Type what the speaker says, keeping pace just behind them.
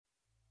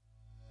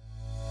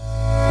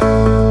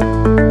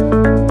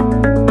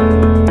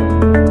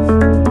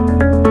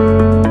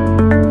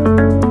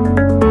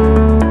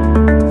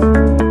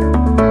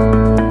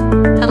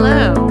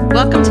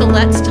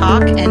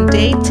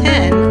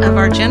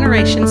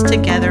Friends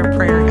Together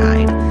prayer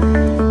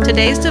guide.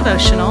 Today's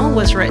devotional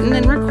was written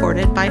and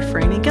recorded by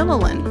Franny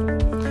Gilliland.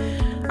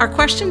 Our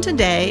question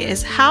today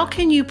is, how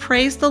can you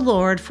praise the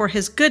Lord for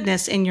His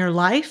goodness in your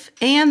life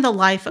and the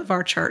life of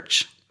our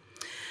church?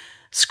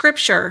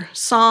 Scripture,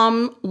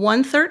 Psalm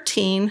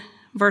 113,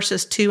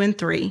 verses 2 and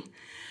 3.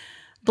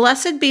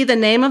 Blessed be the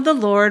name of the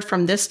Lord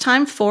from this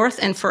time forth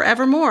and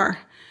forevermore.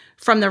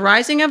 From the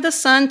rising of the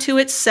sun to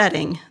its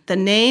setting, the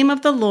name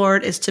of the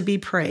Lord is to be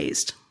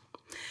praised.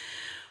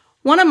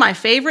 One of my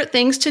favorite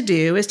things to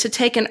do is to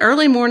take an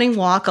early morning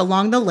walk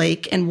along the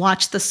lake and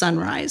watch the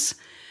sunrise.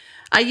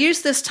 I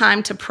use this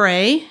time to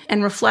pray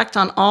and reflect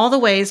on all the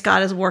ways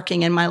God is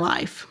working in my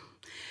life.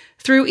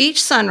 Through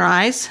each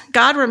sunrise,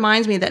 God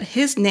reminds me that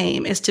His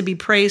name is to be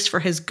praised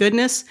for His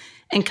goodness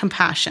and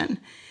compassion.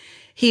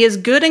 He is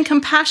good and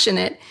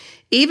compassionate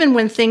even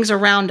when things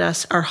around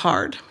us are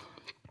hard.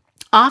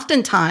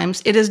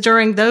 Oftentimes, it is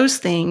during those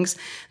things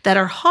that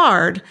are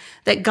hard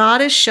that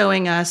God is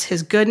showing us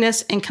His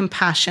goodness and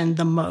compassion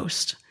the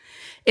most.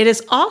 It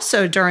is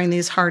also during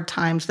these hard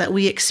times that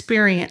we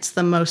experience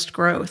the most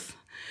growth.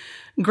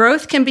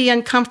 Growth can be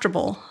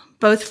uncomfortable,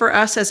 both for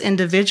us as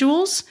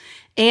individuals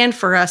and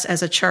for us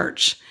as a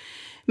church.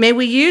 May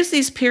we use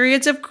these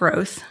periods of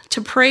growth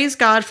to praise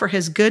God for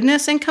His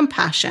goodness and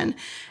compassion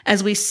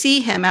as we see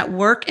Him at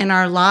work in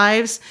our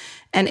lives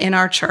and in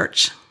our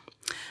church.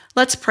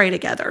 Let's pray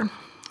together.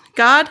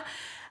 God,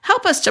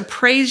 help us to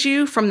praise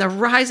You from the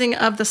rising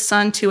of the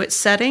sun to its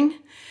setting.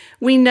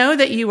 We know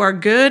that You are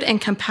good and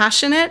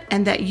compassionate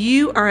and that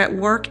You are at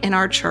work in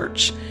our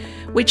church.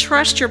 We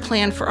trust Your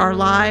plan for our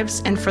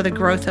lives and for the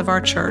growth of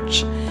our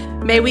church.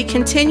 May we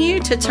continue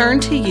to turn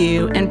to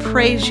You and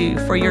praise You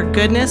for Your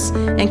goodness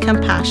and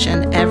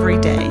compassion every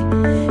day.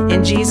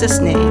 In Jesus'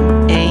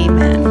 name,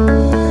 amen.